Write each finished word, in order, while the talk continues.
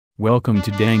Welcome to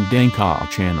Dang Dang Khoa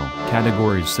channel.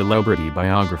 Categories: Celebrity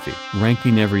Biography.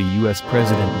 Ranking every U.S.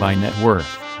 president by net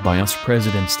worth. Bias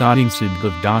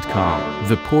Presidents.insidgov.com.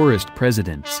 The Poorest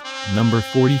Presidents. Number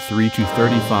 43 to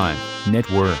 35. Net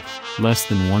worth less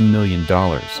than $1 million.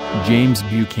 James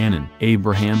Buchanan,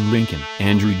 Abraham Lincoln,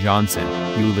 Andrew Johnson,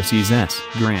 Ulysses S.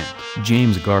 Grant,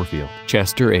 James Garfield,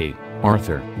 Chester A.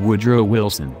 Arthur, Woodrow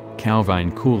Wilson,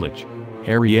 Calvin Coolidge,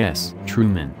 Harry S.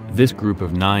 Truman. This group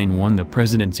of 9 won the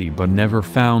presidency but never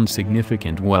found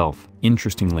significant wealth.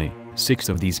 Interestingly, 6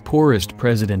 of these poorest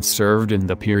presidents served in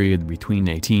the period between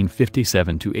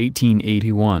 1857 to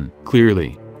 1881.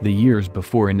 Clearly, the years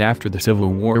before and after the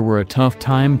Civil War were a tough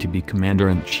time to be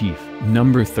commander-in-chief.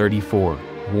 Number 34.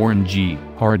 Warren G.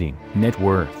 Harding. Net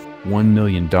worth $1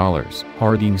 million.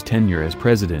 Harding's tenure as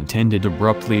president ended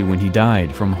abruptly when he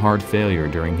died from heart failure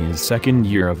during his second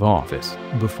year of office.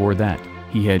 Before that,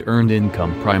 he had earned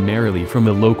income primarily from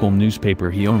the local newspaper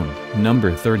he owned.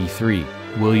 Number 33.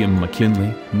 William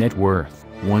McKinley. Net worth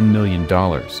 $1 million.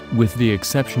 With the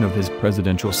exception of his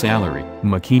presidential salary,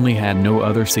 McKinley had no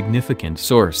other significant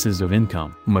sources of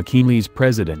income. McKinley's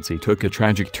presidency took a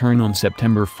tragic turn on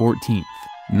September 14,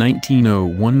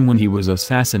 1901 when he was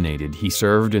assassinated. He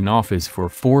served in office for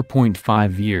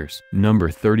 4.5 years.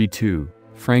 Number 32.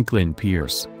 Franklin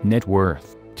Pierce. Net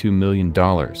worth $2 million.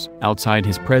 Outside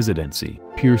his presidency,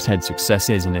 Pierce had success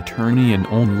as an attorney and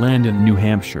owned land in New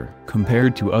Hampshire.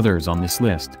 Compared to others on this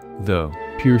list, though,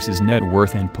 Pierce's net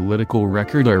worth and political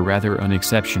record are rather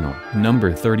unexceptional.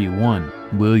 Number 31.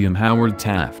 William Howard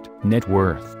Taft. Net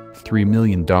worth $3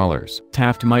 million.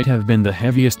 Taft might have been the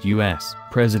heaviest U.S.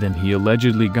 president. He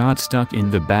allegedly got stuck in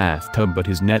the bathtub, but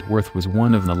his net worth was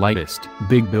one of the lightest.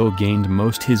 Big Bill gained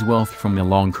most his wealth from a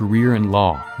long career in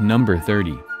law. Number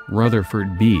 30.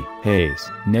 Rutherford B.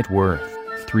 Hayes. Net worth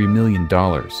 $3 million.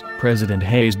 President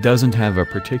Hayes doesn't have a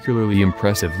particularly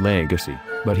impressive legacy,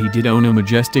 but he did own a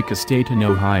majestic estate in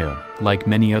Ohio. Like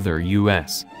many other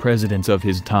U.S. presidents of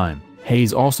his time,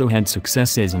 Hayes also had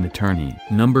success as an attorney.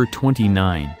 Number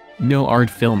 29.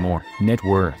 Millard Fillmore. Net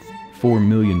worth $4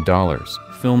 million.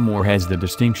 Fillmore has the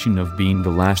distinction of being the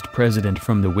last president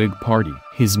from the Whig Party.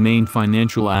 His main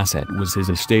financial asset was his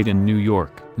estate in New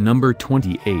York. Number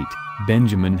 28.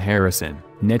 Benjamin Harrison.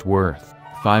 Net worth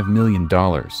 $5 million.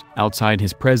 Outside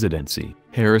his presidency,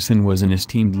 Harrison was an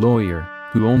esteemed lawyer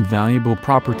who owned valuable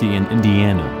property in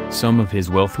Indiana. Some of his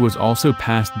wealth was also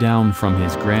passed down from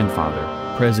his grandfather,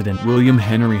 President William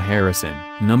Henry Harrison.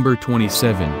 Number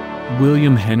 27.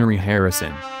 William Henry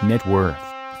Harrison. Net worth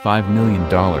 $5 million.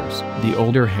 The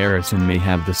older Harrison may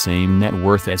have the same net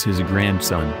worth as his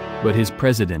grandson, but his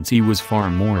presidency was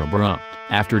far more abrupt.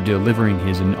 After delivering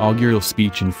his inaugural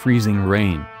speech in freezing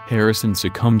rain, Harrison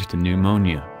succumbed to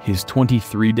pneumonia. His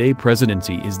 23-day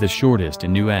presidency is the shortest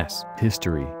in U.S.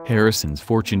 history. Harrison's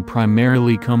fortune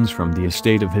primarily comes from the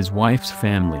estate of his wife's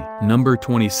family. Number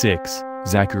 26.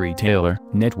 Zachary Taylor.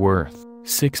 Net worth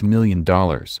 $6 million.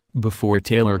 Before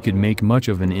Taylor could make much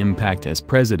of an impact as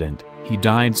president, he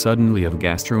died suddenly of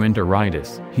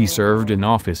gastroenteritis. He served in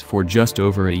office for just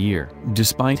over a year.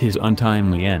 Despite his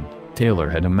untimely end, Taylor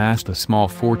had amassed a small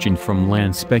fortune from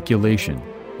land speculation.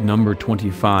 Number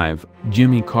 25.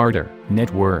 Jimmy Carter.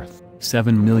 Net worth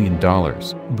 $7 million.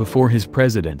 Before his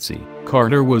presidency,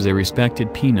 Carter was a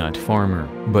respected peanut farmer,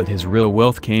 but his real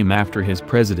wealth came after his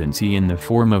presidency in the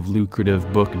form of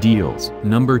lucrative book deals.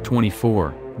 Number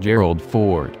 24. Gerald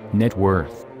Ford. Net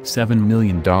worth $7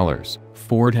 million.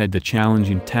 Ford had the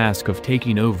challenging task of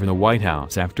taking over the White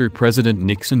House after President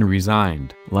Nixon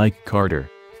resigned. Like Carter,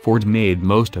 Ford made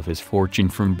most of his fortune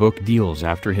from book deals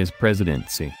after his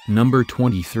presidency. Number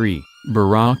 23.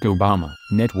 Barack Obama.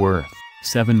 Net worth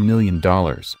 $7 million.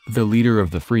 The leader of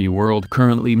the free world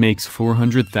currently makes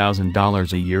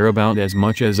 $400,000 a year, about as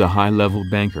much as a high-level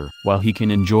banker. While he can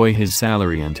enjoy his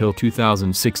salary until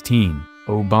 2016,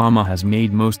 Obama has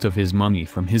made most of his money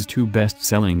from his 2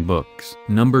 best-selling books.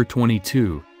 Number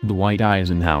 22. Dwight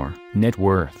Eisenhower. Net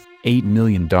worth $8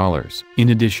 million. In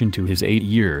addition to his 8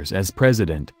 years as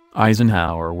president,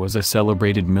 Eisenhower was a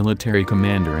celebrated military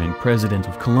commander and president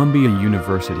of Columbia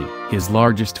University. His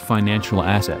largest financial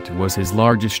asset was his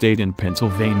large estate in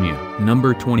Pennsylvania.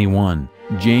 Number 21.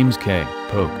 James K.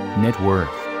 Polk. Net worth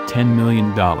 $10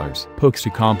 million. Polk's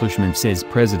accomplishments as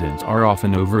president are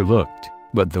often overlooked,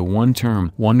 but the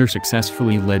one-term wonder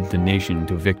successfully led the nation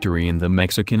to victory in the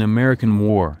Mexican-American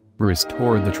War,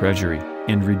 restored the treasury,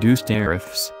 and reduced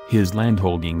tariffs. His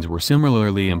landholdings were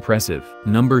similarly impressive.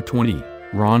 Number 20.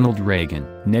 Ronald Reagan.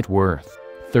 Net worth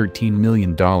 $13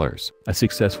 million. A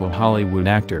successful Hollywood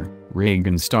actor,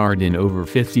 Reagan starred in over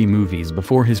 50 movies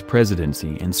before his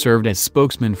presidency and served as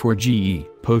spokesman for GE.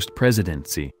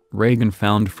 Post-presidency, Reagan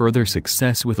found further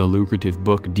success with a lucrative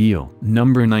book deal.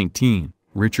 Number 19.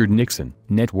 Richard Nixon.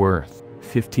 Net worth,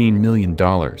 $15 million.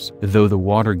 Though the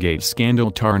Watergate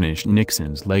scandal tarnished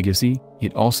Nixon's legacy,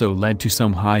 it also led to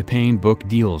some high-paying book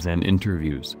deals and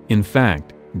interviews. In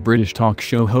fact, British talk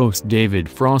show host David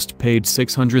Frost paid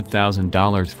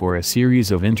 $600,000 for a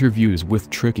series of interviews with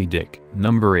Tricky Dick.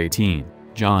 Number 18.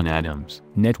 John Adams.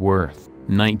 Net worth,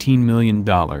 $19 million.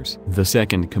 The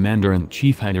second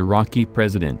commander-in-chief had a rocky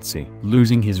presidency.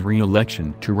 Losing his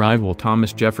re-election to rival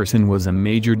Thomas Jefferson was a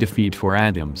major defeat for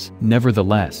Adams.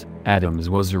 Nevertheless, Adams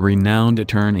was a renowned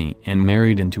attorney and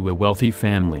married into a wealthy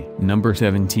family. Number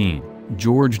 17.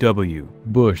 George W.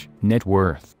 Bush. Net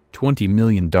worth, $20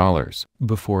 million.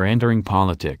 Before entering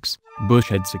politics, Bush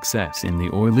had success in the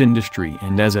oil industry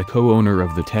and as a co-owner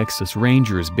of the Texas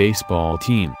Rangers baseball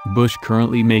team. Bush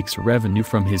currently makes revenue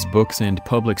from his books and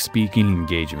public speaking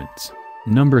engagements.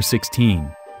 Number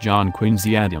 16. John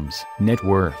Quincy Adams. Net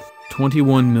worth,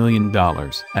 $21 million.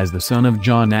 As the son of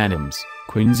John Adams,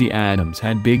 Quincy Adams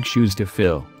had big shoes to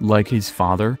fill. Like his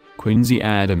father, Quincy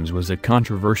Adams was a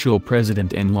controversial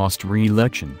president and lost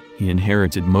re-election. He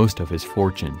inherited most of his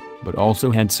fortune, but also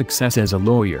had success as a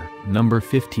lawyer. Number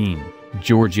 15.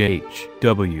 George H.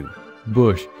 W.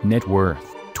 Bush. Net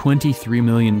worth, $23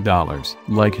 million.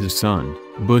 Like his son,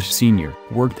 Bush Sr.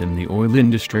 worked in the oil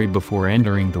industry before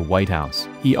entering the White House.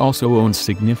 He also owns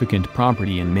significant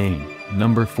property in Maine.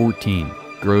 Number 14.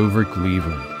 Grover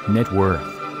Cleveland. Net worth,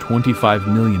 $25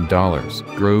 million.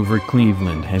 Grover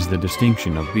Cleveland has the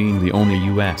distinction of being the only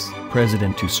U.S.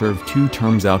 president to serve 2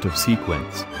 terms out of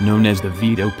sequence. Known as the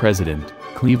veto president,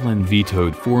 Cleveland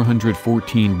vetoed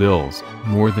 414 bills,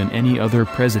 more than any other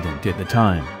president at the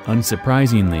time.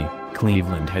 Unsurprisingly,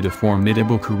 Cleveland had a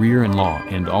formidable career in law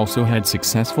and also had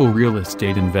successful real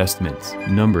estate investments.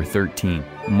 Number 13.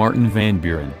 Martin Van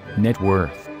Buren. Net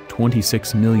worth,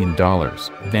 $26 million.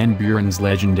 Van Buren's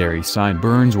legendary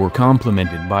sideburns were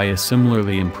complemented by a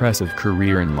similarly impressive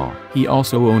career in law. He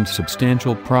also owned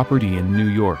substantial property in New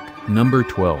York. Number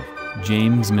 12.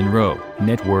 James Monroe.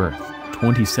 Net worth,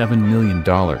 $27 million.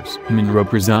 Monroe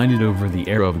presided over the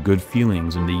era of good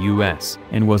feelings in the U.S.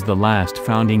 and was the last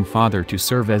founding father to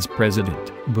serve as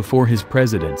president. Before his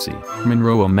presidency,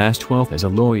 Monroe amassed wealth as a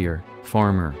lawyer,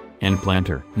 farmer, and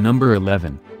planter. Number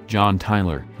 11. John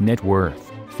Tyler. Net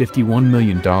worth, $51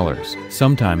 million.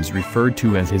 Sometimes referred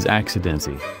to as his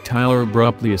accidency, Tyler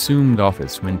abruptly assumed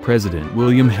office when President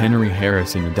William Henry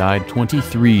Harrison died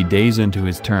 23 days into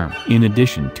his term. In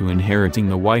addition to inheriting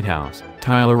the White House,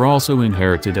 Tyler also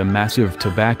inherited a massive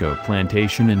tobacco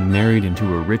plantation and married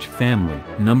into a rich family.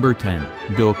 Number 10.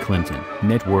 Bill Clinton.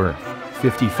 Net worth,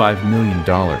 $55 million.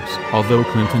 Although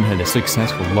Clinton had a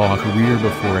successful law career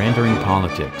before entering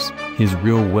politics, his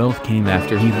real wealth came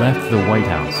after he left the White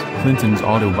House. Clinton's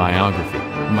autobiography,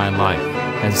 My Life,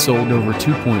 has sold over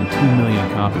 2.2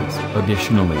 million copies.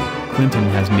 Additionally, Clinton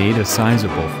has made a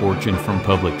sizable fortune from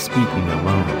public speaking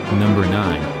alone. Number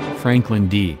 9. Franklin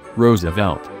D.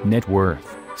 Roosevelt. Net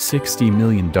worth, $60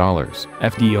 million.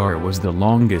 FDR was the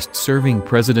longest-serving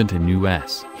president in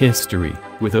U.S. history,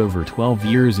 with over 12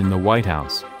 years in the White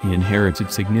House. He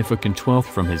inherited significant wealth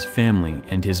from his family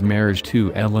and his marriage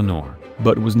to Eleanor,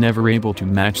 but was never able to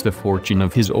match the fortune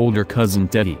of his older cousin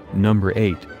Teddy. Number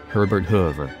 8. Herbert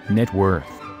Hoover. Net worth,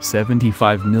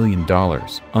 $75 million.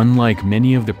 Unlike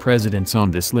many of the presidents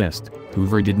on this list,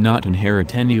 Hoover did not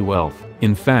inherit any wealth.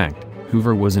 In fact,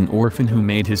 Hoover was an orphan who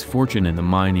made his fortune in the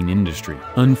mining industry.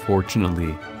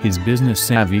 Unfortunately, his business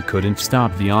savvy couldn't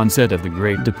stop the onset of the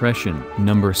Great Depression.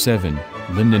 Number 7.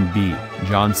 Lyndon B.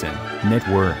 Johnson. Net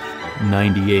worth,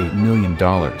 $98 million.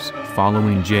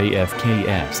 Following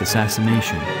JFK's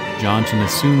assassination, Johnson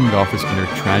assumed office under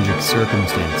tragic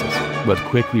circumstances, but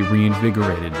quickly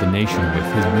reinvigorated the nation with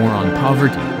his war on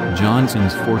poverty.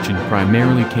 Johnson's fortune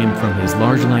primarily came from his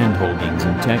large landholdings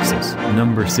in Texas.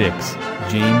 Number 6.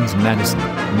 James Madison.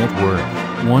 Net worth,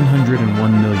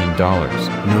 $101 million.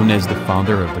 Known as the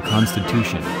father of the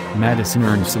Constitution, Madison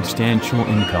earned substantial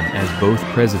income as both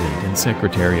President and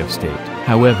Secretary of State.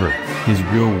 However, his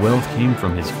real wealth came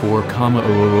from his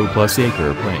 4,000+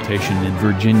 acre plantation in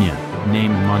Virginia,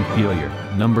 named Montpelier.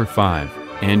 Number 5.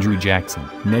 Andrew Jackson.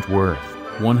 Net worth,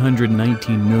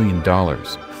 $119 million.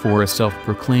 For a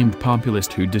self-proclaimed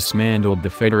populist who dismantled the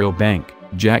Federal Bank,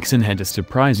 Jackson had a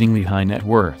surprisingly high net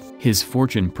worth. His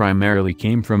fortune primarily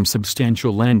came from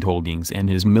substantial landholdings and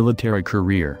his military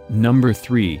career. Number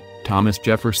 3. Thomas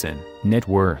Jefferson. Net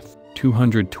worth,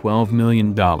 $212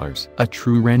 million. A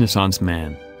true Renaissance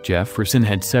man, Jefferson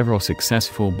had several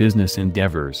successful business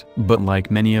endeavors, but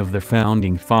like many of the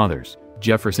founding fathers,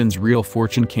 Jefferson's real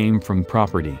fortune came from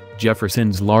property.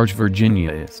 Jefferson's large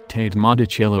Virginia estate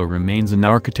Monticello remains an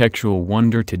architectural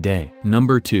wonder today.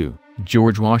 Number 2.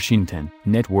 George Washington.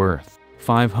 Net worth: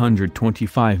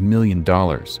 $525 million.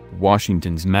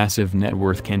 Washington's massive net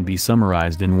worth can be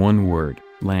summarized in one word: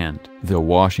 land. The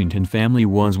Washington family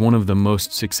was one of the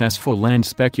most successful land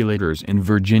speculators in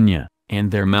Virginia,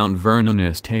 and their Mount Vernon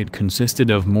estate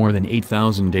consisted of more than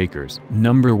 8,000 acres.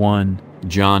 Number 1.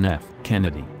 John F.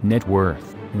 Kennedy. Net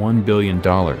worth: $1 billion.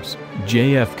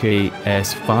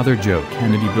 JFK's father Joe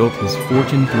Kennedy built his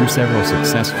fortune through several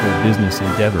successful business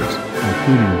endeavors,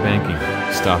 including banking,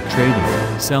 stock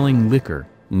trading, selling liquor,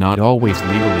 not always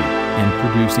legally, and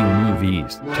producing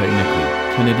movies. Technically,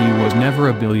 Kennedy was never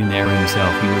a billionaire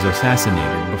himself. He was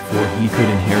assassinated before he could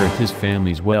inherit his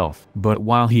family's wealth. But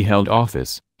while he held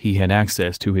office, he had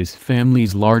access to his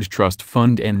family's large trust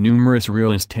fund and numerous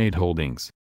real estate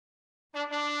holdings.